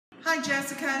Hi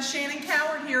Jessica, Shannon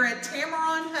Coward here at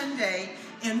Tameron Hyundai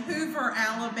in Hoover,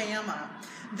 Alabama.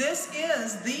 This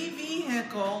is the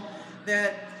vehicle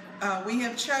that we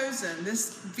have chosen.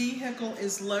 This vehicle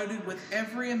is loaded with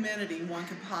every amenity one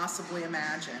could possibly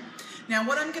imagine. Now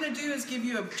what I'm going to do is give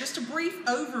you just a brief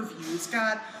overview. It's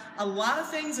got a lot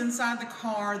of things inside the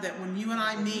car that when you and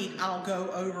I meet, I'll go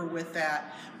over with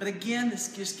that. But again,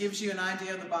 this just gives you an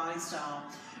idea of the body style.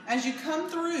 As you come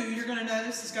through, you're going to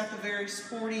notice it's got the very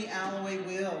sporty alloy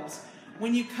wheels.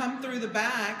 When you come through the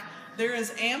back, there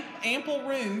is ample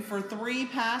room for 3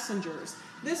 passengers.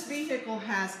 This vehicle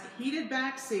has heated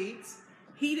back seats,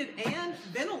 heated and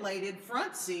ventilated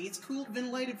front seats, cooled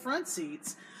ventilated front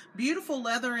seats, beautiful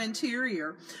leather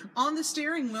interior. On the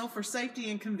steering wheel for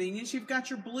safety and convenience, you've got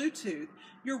your Bluetooth,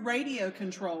 your radio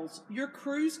controls, your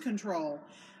cruise control.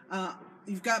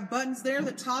 You've got buttons there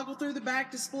that toggle through the back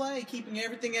display, keeping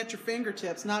everything at your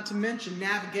fingertips, not to mention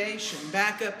navigation,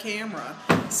 backup camera,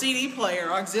 CD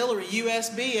player, auxiliary,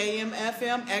 USB, AM,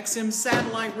 FM, XM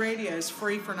satellite radios,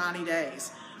 free for 90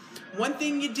 days. One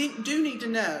thing you do need to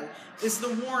know is the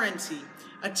warranty.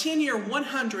 A 10-year,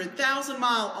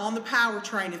 100,000-mile on the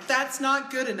powertrain. If that's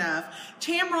not good enough,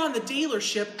 Tameron, the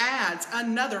dealership, adds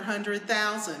another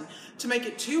 100,000 to make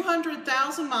it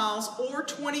 200,000 miles or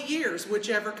 20 years,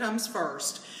 whichever comes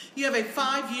first. You have a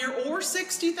 5-year or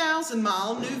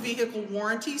 60,000-mile new vehicle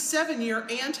warranty, 7-year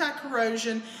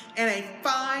anti-corrosion, and a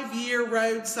 5-year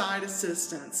roadside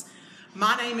assistance.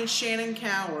 My name is Shannon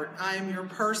Coward. I am your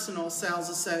personal sales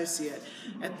associate.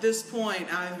 At this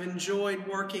point, I've enjoyed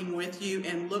working with you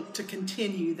and look to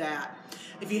continue that.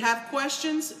 If you have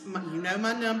questions, you know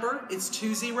my number. It's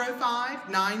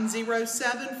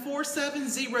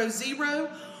 205-907-4700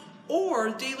 or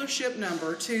dealership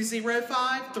number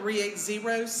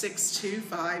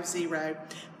 205-380-6250.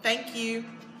 Thank you.